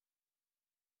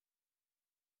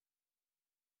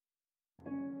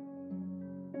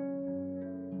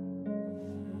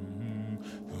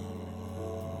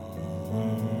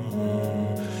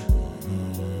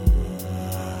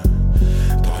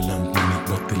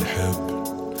بحب.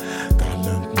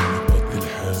 تعلمت منك بطل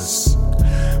حس،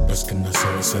 بس كنا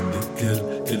سوا صدق كل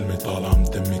كلمة طالعة من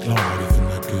تمك لو عارف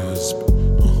انها كذب.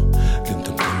 كنت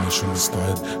مطنش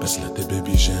ومستعد بس لتبقي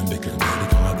بجانبي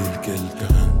كرمالك عادي الكل.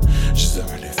 كان جزء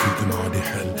علي فيك ما عادي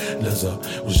حل لزق،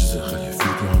 وجزء خلي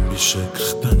فيك وعم بيشك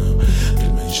اختنق.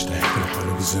 كل ما يجي تحكي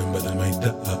لحالو بزين بدل ما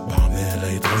يتدقق بأعمالها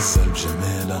يتغزل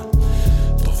بجمالها.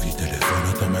 طفي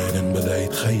تليفونه تماما بدا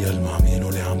يتخيل مع مين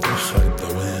واللي عم تأخر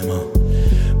بدوامه.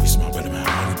 بيسمع بلا ما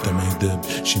يعرف ما يدب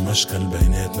شي مشكل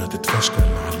بيناتنا تتفشكل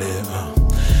العلاقة.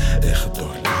 اخد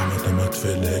دور العمى تما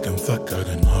تفل هيك مفكر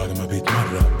النهار ما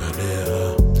بيتمرق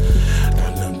بلاها.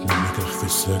 تعلمت منك اخفي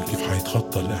السر كيف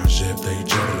حيتخطى الاعجاب دا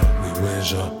يتجرأ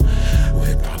ويواجه.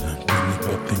 وهيك تعلمت منك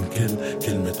بطن كل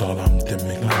كلمة طالعة من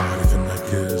تمك لا عارف انها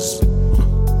كذب.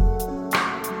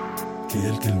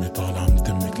 كل كلمة طالعة من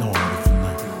تمك لو عارف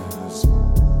انها كذب.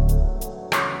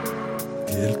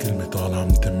 كل كلمة طالعة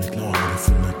من تمك لو عارف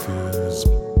انها كذب.